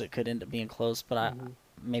knows? It could end up being close, but Mm-hmm.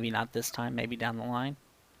 maybe not this time. Maybe down the line.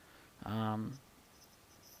 Um,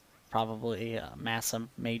 Probably Massa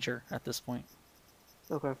major at this point.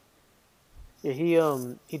 Okay. Yeah,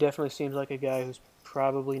 he definitely seems like a guy who's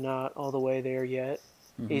probably not all the way there yet.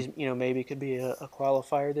 Hmm. He's maybe could be a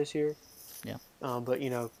qualifier this year, Yeah. but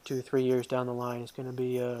 2 3 years down the line is going to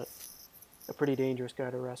be a pretty dangerous guy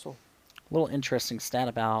to wrestle. Little interesting stat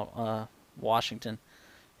about Washington.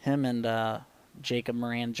 Him and Jacob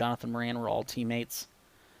Moran, Jonathan Moran were all teammates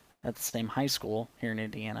at the same high school here in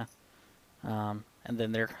Indiana. And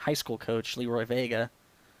then their high school coach, Leroy Vega,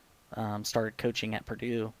 started coaching at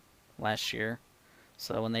Purdue last year.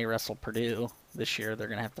 So when they wrestle Purdue this year, they're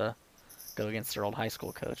going to have to go against their old high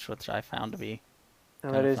school coach, which I found to be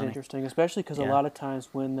Now kind that of is funny. interesting, especially because a Yeah. lot of times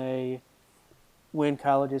when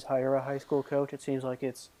colleges hire a high school coach, it seems like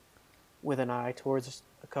it's with an eye towards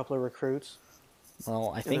a couple of recruits,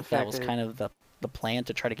 Well, I and the think that fact was that kind of the plan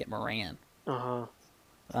to try to get Moran. uh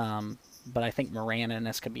huh. But I think Moran and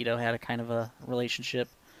Escobedo had a kind of a relationship.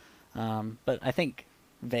 But I think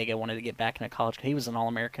Vega wanted to get back into college. He was an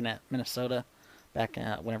All-American at Minnesota back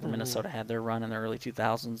whenever Mm-hmm. Minnesota had their run in the early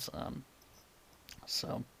 2000s.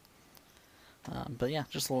 So, but yeah,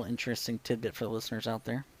 just a little interesting tidbit for the listeners out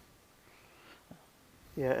there.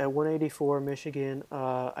 Yeah, at 184 Michigan.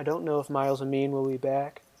 I don't know if Miles Amin will be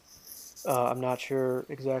back. I'm not sure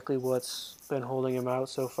exactly what's been holding him out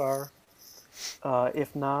so far.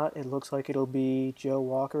 If not, it looks like it'll be Joe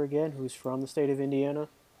Walker again, who's from the state of Indiana.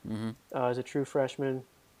 Hmm. As a true freshman.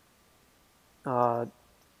 Uh,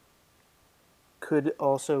 could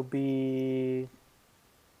also be.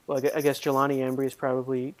 Well, I guess Jelani Embry is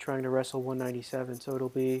probably trying to wrestle 197, so it'll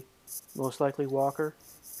be most likely Walker.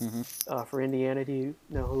 Hmm. For Indiana, do you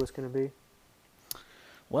know who it's going to be?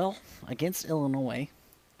 Well, against Illinois,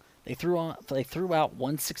 they threw out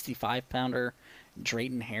 165-pounder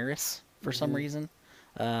Drayton Harris for some Mm-hmm. reason.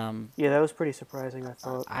 Yeah, that was pretty surprising, I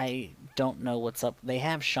thought. I don't know what's up. They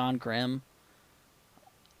have Sean Grimm.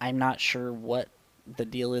 I'm not sure what the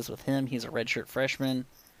deal is with him. He's a redshirt freshman.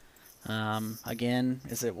 Again,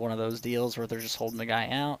 is it one of those deals where they're just holding the guy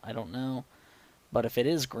out? I don't know. But if it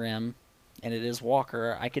is Grimm and it is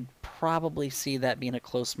Walker, I could probably see that being a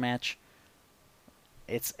close match.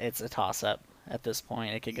 It's a toss up at this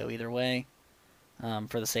point. It could go either way.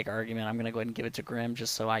 For the sake of argument, I'm going to go ahead and give it to Grimm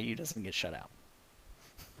just so IU doesn't get shut out.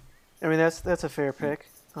 I mean, that's a fair pick.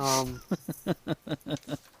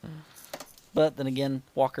 But then again,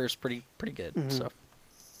 Walker's pretty good. Mhm. So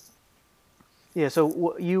Yeah,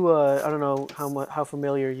 so I don't know how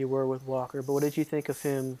familiar you were with Walker, but what did you think of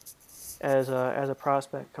him as a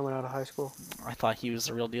prospect coming out of high school? I thought he was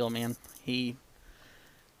the real deal, man. He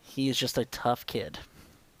is just a tough kid,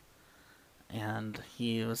 and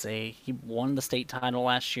he won the state title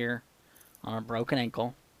last year on a broken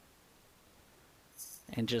ankle,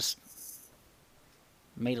 and just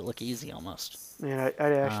made it look easy almost. Man,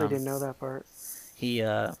 I actually Um, didn't know that part. he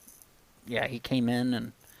yeah, he came in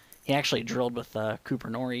and he actually drilled with Cooper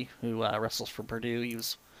Norrie, who wrestles for Purdue. He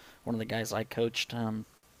was one of the guys I coached.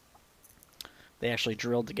 They actually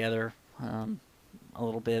drilled together a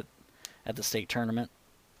little bit at the state tournament.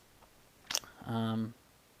 Um,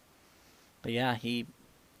 but yeah, he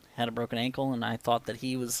had a broken ankle, and I thought that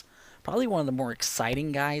he was probably one of the more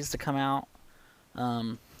exciting guys to come out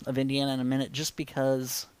of Indiana in a minute, just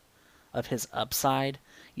because of his upside.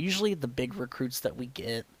 Usually, the big recruits that we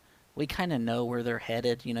get, we kind of know where they're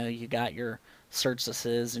headed. You know, you got your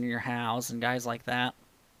Sertzises and your Howes and guys like that,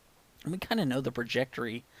 and we kind of know the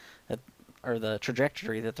trajectory that, or the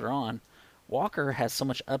trajectory that they're on. Walker has so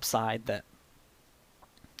much upside that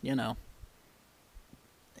you know,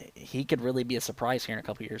 he could really be a surprise here in a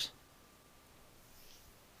couple years.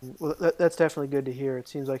 Well, that's definitely good to hear. It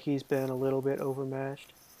seems like he's been a little bit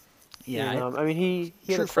overmatched. Yeah, And I mean, he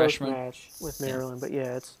had a true close freshman. match with Yeah. Maryland, but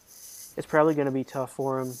yeah, it's probably going to be tough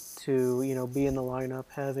for him to be in the lineup,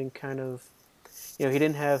 having kind of he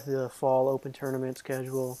didn't have the fall open tournament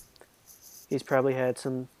schedule. He's probably had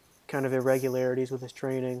some kind of irregularities with his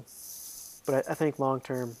training, but I think long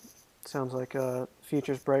term, sounds like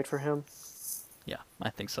future's bright for him. Yeah, I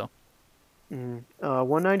think so.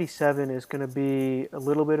 197 is going to be a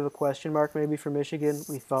little bit of a question mark maybe for Michigan.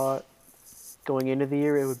 We thought going into the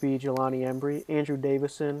year it would be Jelani Embry. Andrew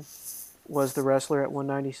Davison was the wrestler at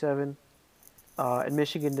 197. And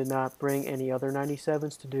Michigan did not bring any other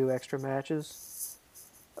 97s to do extra matches.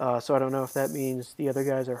 So I don't know if that means the other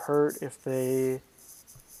guys are hurt, if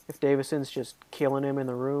Davison's just killing him in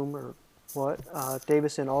the room or what.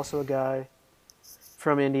 Davison also a guy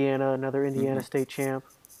from Indiana, another Indiana Hmm. State champ.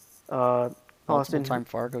 Uh, Multiple Austin, time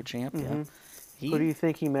Fargo champ. Yeah. mm-hmm. Who do He you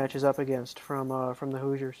think he matches up against from the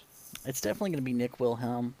Hoosiers? It's definitely going to be Nick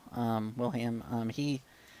Wilhelm. Wilhelm. He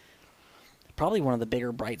probably one of the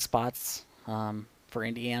bigger bright spots for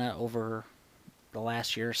Indiana over the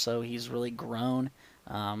last year or so. He's really grown.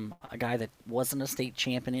 A guy that wasn't a state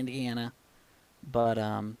champ in Indiana, but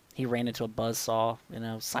he ran into a buzzsaw.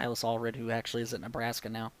 Silas Allred, who actually is at Nebraska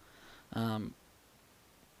now. Um,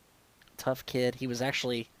 Tough kid. He was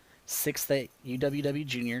actually sixth at UWW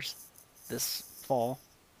juniors this fall.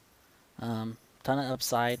 Ton of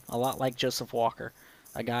upside. A lot like Joseph Walker,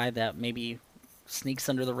 a guy that maybe sneaks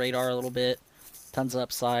under the radar a little bit. Tons of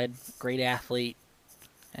upside. Great athlete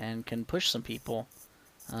and can push some people.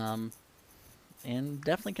 Um, and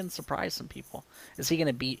definitely can surprise some people. Is he going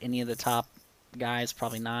to beat any of the top guys?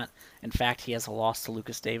 Probably not. In fact, he has a loss to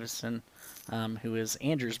Lucas Davison, who is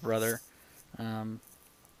Andrew's brother, um,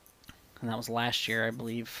 and that was last year, I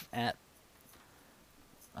believe. At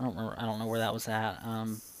I don't remember. I don't know where that was at.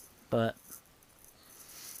 But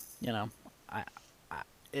you know, I,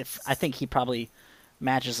 I think he probably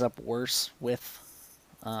matches up worse with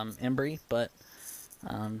Embry, but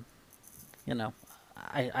um, you know,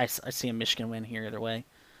 I see a Michigan win here either way.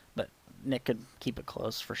 But Nick could keep it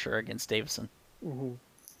close for sure against Davison. Mm-hmm.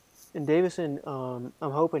 And Davison, I'm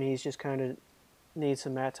hoping he's just kind of needs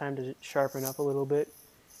some mat time to sharpen up a little bit.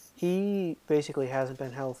 He basically hasn't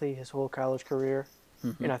been healthy his whole college career,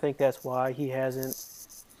 Hmm. and I think that's why he hasn't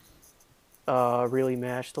really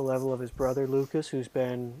matched the level of his brother Lucas, who's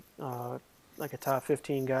been like a top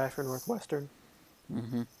 15 guy for Northwestern.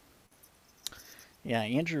 Hmm. Yeah,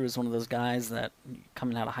 Andrew is one of those guys that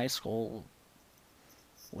coming out of high school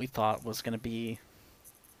we thought was going to be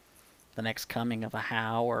the next coming of a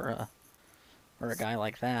Howe or a guy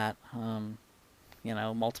like that.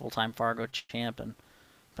 Multiple time Fargo champ,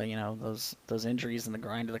 but those injuries and the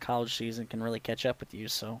grind of the college season can really catch up with you.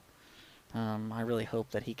 So I really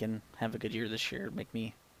hope that he can have a good year this year. Make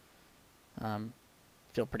me um,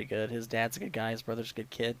 feel pretty good. His dad's a good guy. His brother's a good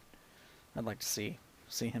kid. I'd like to see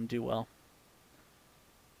him do well.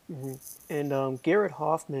 Mm-hmm. And Garrett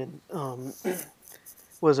Hoffman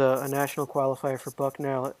was a national qualifier for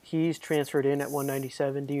Bucknell. He's transferred in at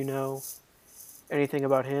 197. Do you know anything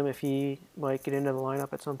about him? If he might get into the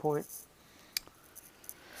lineup at some point?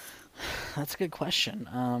 That's a good question.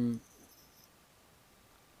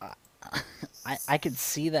 I could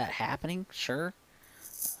see that happening, sure.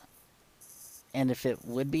 And if it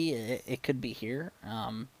would be, it could be here.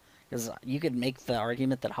 Because you could make the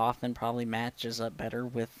argument that Hoffman probably matches up better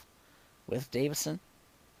with Davison.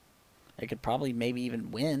 They could probably maybe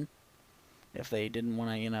even win if they didn't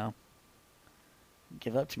want to,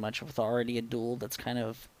 give up too much with already a duel that's kind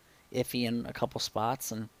of iffy in a couple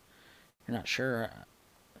spots and you're not sure.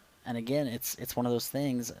 And again, it's one of those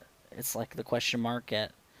things. It's like the question mark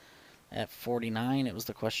at 49. It was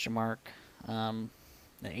the question mark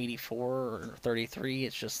at 84 or 33.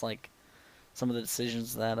 It's just like some of the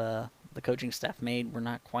decisions that the coaching staff made were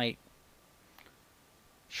not quite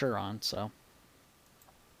sure on. So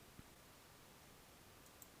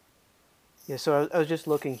Yeah, so I was just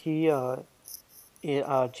looking. He January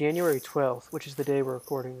 12th, which is the day we're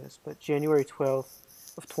recording this, but January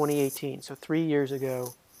 12th of 2018, so 3 years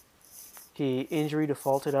ago, he injury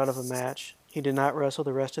defaulted out of a match. He did not wrestle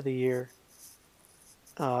the rest of the year.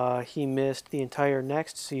 He missed the entire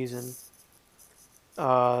next season.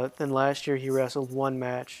 Then last year he wrestled one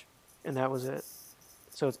match, and that was it.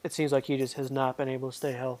 So it seems like he just has not been able to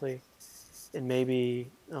stay healthy, and maybe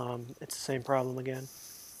it's the same problem again.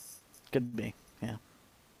 could be, yeah.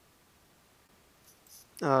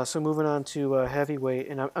 So moving on to heavyweight,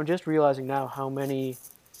 and I'm just realizing now how many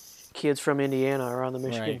kids from Indiana are on the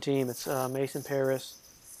Michigan Right. team. It's Mason Paris.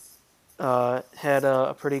 Had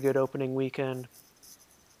a pretty good opening weekend.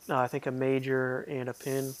 I think a major and a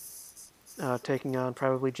pin, taking on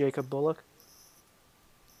probably Jacob Bullock.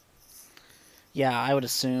 Yeah, I would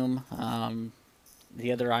assume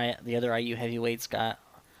the other IU heavyweights got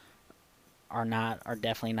are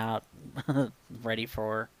definitely not ready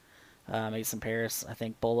for Mason Paris. I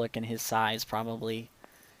think Bullock and his size probably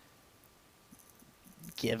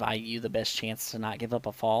give IU the best chance to not give up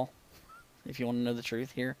a fall. If you want to know the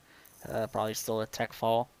truth here, probably still a tech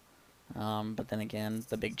fall. But then again,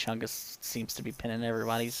 the big chungus seems to be pinning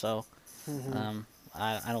everybody, so Mm-hmm. um,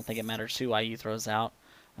 I don't think it matters who IU throws out.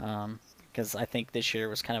 Because I think this year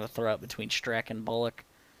was kind of a throw up between Streck and Bullock.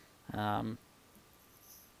 Um,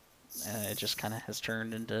 and it just kind of has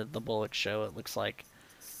turned into the Bullock show, it looks like.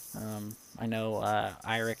 I know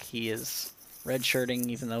Irick, he is redshirting,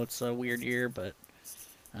 even though it's a weird year, but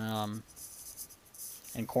um,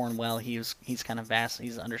 and Cornwell, he's kind of vast,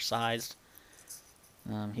 he's undersized.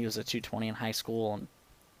 He was a 220 in high school, and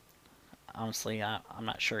honestly, I'm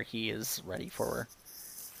not sure he is ready for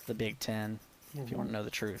the Big Ten. If you Mm-hmm. want to know the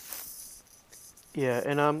truth, Yeah,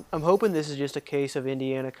 and I'm hoping this is just a case of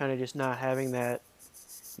Indiana kind of just not having that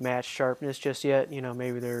match sharpness just yet.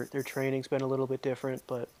 Maybe their training's been a little bit different,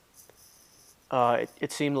 but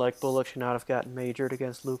it seemed like Bullock should not have gotten majored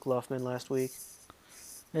against Luke Luffman last week.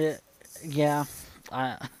 Eh, yeah.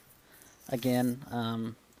 I again,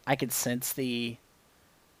 I could sense the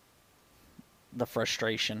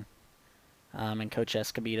frustration. And Coach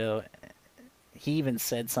Escobedo, he even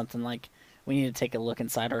said something like, "We need to take a look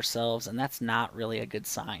inside ourselves," and that's not really a good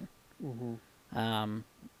sign. Mm-hmm. Um,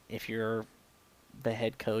 if you're the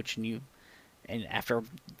head coach and after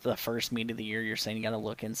the first meet of the year, you're saying you got to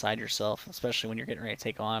look inside yourself, especially when you're getting ready to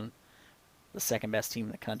take on the second best team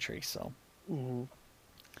in the country. Mm-hmm.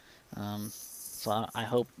 So I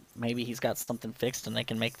hope maybe he's got something fixed and they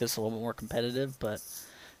can make this a little bit more competitive. But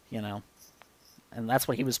you know, and that's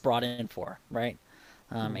what he was brought in for, right?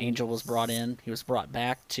 Mm-hmm. Angel was brought in. He was brought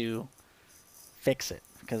back to fix it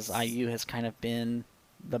because IU has kind of been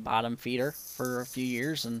the bottom feeder for a few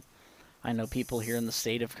years, and I know people here in the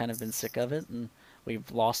state have kind of been sick of it, and we've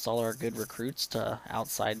lost all our good recruits to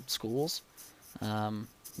outside schools. Um,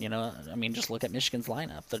 I mean, just look at Michigan's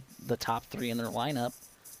lineup. The top three in their lineup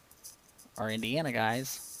are Indiana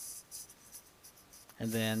guys,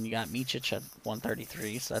 and then you got Micic at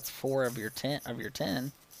 133, so that's four of your ten,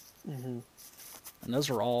 Mm-hmm. and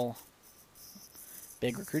those are all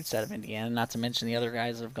big recruits out of Indiana. Not to mention the other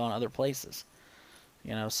guys that have gone other places.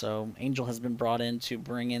 So Angel has been brought in to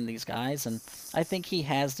bring in these guys, and I think he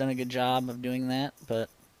has done a good job of doing that, but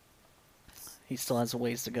he still has a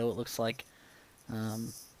ways to go, it looks like.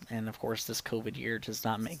 Um, and of course, this COVID year does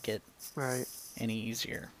not make it Right. any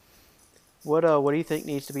easier. What do you think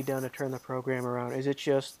needs to be done to turn the program around? Is it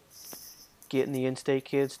just getting the in-state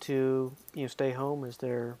kids to stay home? Is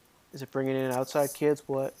it bringing in outside kids?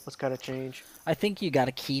 What's got to change? I think you got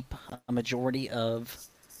to keep a majority of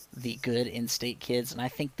the good in-state kids, and I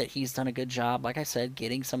think that he's done a good job. Like I said,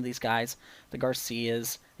 getting some of these guys, the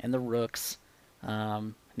Garcias and the Rooks.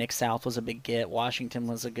 Nick South was a big get. Washington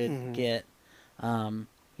was a good Mm-hmm. get. Um,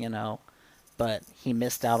 you know, but he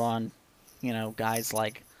missed out on, guys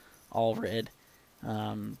like Allred,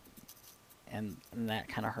 um, and that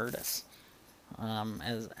kind of hurt us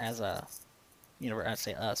as a I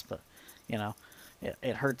say us, but you know,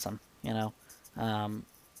 it hurts them. Um,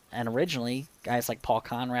 and originally guys like Paul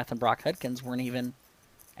Conrath and Brock Hudkins weren't even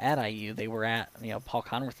at IU. They were at Paul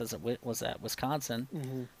Conrath was at Wisconsin,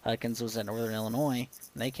 Mm-hmm. Hudkins was at Northern Illinois,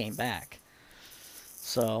 and they came back.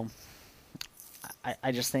 So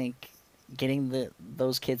I just think getting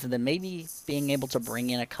those kids and then maybe being able to bring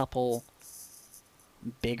in a couple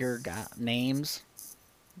bigger names,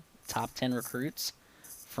 top 10 recruits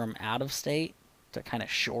from out of state to kind of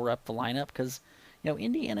shore up the lineup because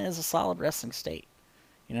Indiana is a solid wrestling state.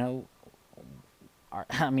 You know,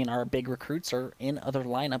 our big recruits are in other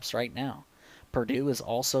lineups right now. Purdue is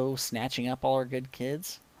also snatching up all our good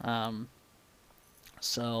kids.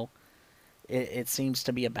 So it seems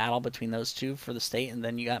to be a battle between those two for the state, and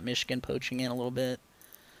then you got Michigan poaching in a little bit.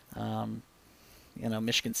 Um,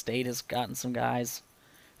 Michigan State has gotten some guys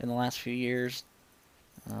in the last few years.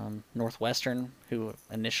 Northwestern, who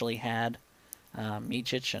initially had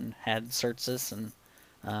Micic and had Sertzis, and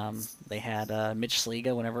they had Mitch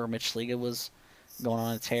Sliga whenever Mitch Sliga was going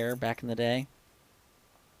on a tear back in the day.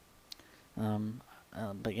 Um,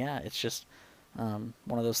 but yeah, it's just one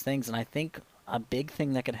of those things, and I think a big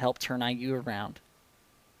thing that could help turn IU around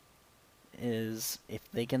is if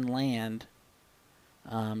they can land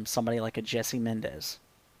somebody like a Jesse Mendez.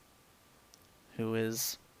 who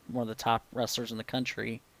is one of the top wrestlers in the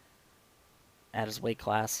country at his weight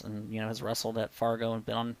class, and has wrestled at Fargo and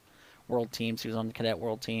been on world teams. He was on the cadet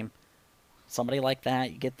world team. Somebody like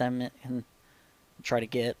that, you get them and try to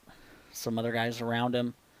get some other guys around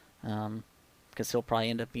him, because he'll probably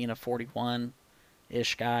end up being a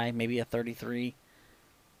 41-ish guy, maybe a 33.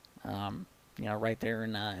 Right there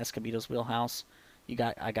in Escobedo's wheelhouse. You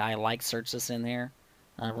got a guy like Sertzis in there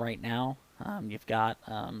right now. You've got,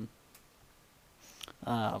 gosh,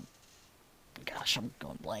 I'm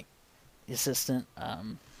going blank. The assistant.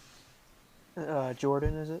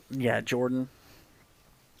 Jordan, is it? Yeah, Jordan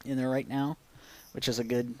in there right now, which is a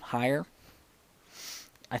good hire.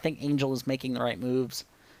 I think Angel is making the right moves.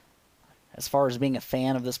 As far as being a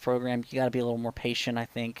fan of this program, you got to be a little more patient. I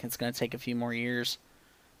think it's going to take a few more years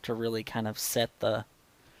to really kind of set the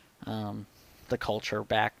culture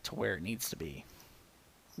back to where it needs to be.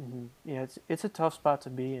 Mm-hmm. Yeah, it's a tough spot to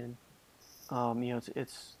be in.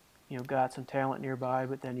 It's got some talent nearby,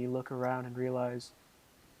 but then you look around and realize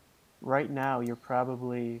right now you're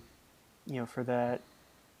probably, for that,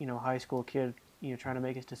 high school kid, trying to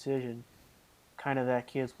make his decision, kind of that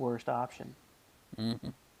kid's worst option. Mm-hmm.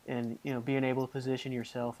 And, being able to position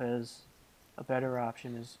yourself as a better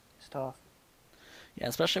option is tough. Yeah,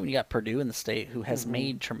 especially when you got Purdue in the state, who has Mm-hmm.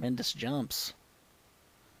 made tremendous jumps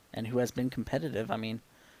and who has been competitive. I mean,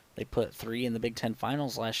 they put 3 in the Big Ten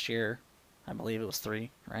finals last year. I believe it was 3,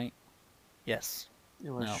 right? Yes. It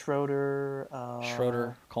was No.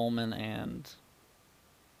 Schroeder, Coleman, and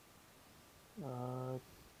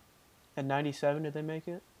at 97, did they make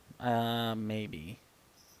it? maybe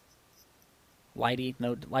Lighty.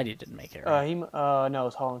 No, Lighty didn't make it. Right? No, it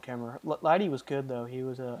was Holland Kemmer. Lighty was good though. He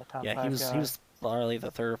was a top Yeah, 5 guy. he was probably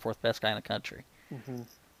the 3rd or 4th best guy in the country.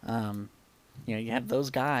 Mm-hmm. You have those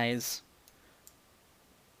guys.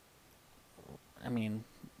 I mean,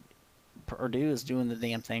 Purdue is doing the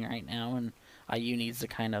damn thing right now, and IU needs to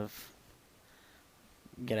kind of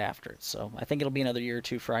get after it. So I think it'll be another year or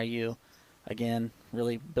two for IU. Again,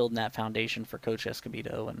 really building that foundation for Coach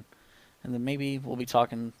Escobedo, and then maybe we'll be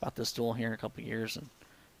talking about this duel here in a couple of years, and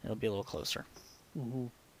it'll be a little closer. Mm-hmm.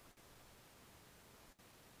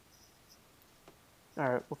 All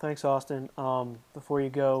right. Well, thanks, Austin. Before you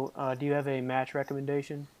go, do you have a match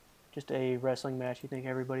recommendation? Just a wrestling match you think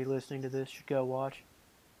everybody listening to this should go watch?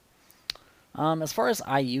 As far as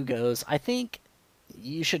IU goes, I think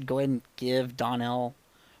you should go ahead and give Donnell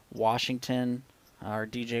Washington or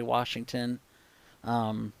DJ Washington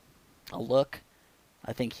a look.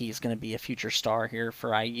 I think he's going to be a future star here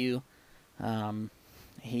for IU.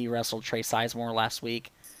 He wrestled Trey Sizemore last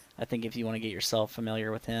week. I think if you want to get yourself familiar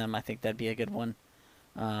with him, I think that'd be a good one.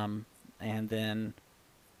 And then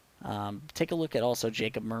take a look at also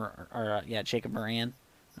Jacob Moran.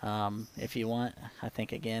 If you want, I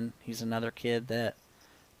think again he's another kid that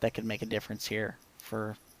could make a difference here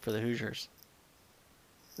for the Hoosiers.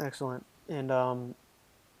 Excellent. And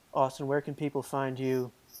Austin, where can people find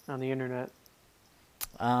you on the internet?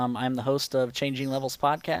 I'm the host of Changing Levels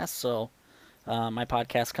podcast, so my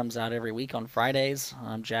podcast comes out every week on Fridays.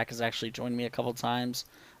 Jack has actually joined me a couple times.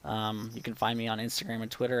 You can find me on Instagram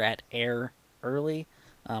and Twitter at Air Early.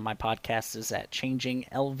 My podcast is at Changing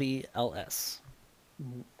LVLS.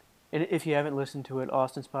 Mm-hmm. And if you haven't listened to it,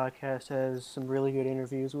 Austin's podcast has some really good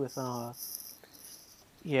interviews with.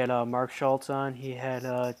 He had Mark Schultz on. He had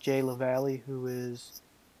Jay LaValle, who is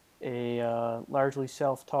a largely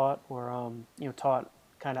self-taught or taught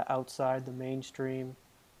kind of outside the mainstream,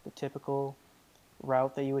 the typical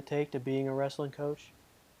route that you would take to being a wrestling coach,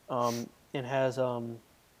 and has a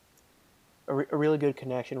really good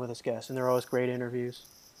connection with his guests, and they're always great interviews.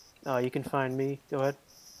 You can find me. Go ahead.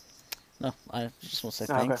 No, I just want to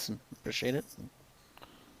say thanks and appreciate it.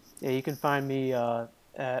 Yeah, you can find me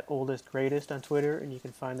at Oldest Greatest on Twitter, and you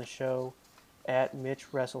can find the show at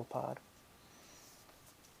Mitch WrestlePod.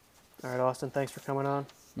 All right, Austin, thanks for coming on.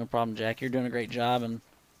 No problem, Jack. You're doing a great job, and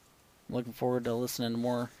I'm looking forward to listening to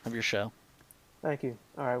more of your show. Thank you.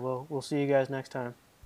 All right, well, we'll see you guys next time.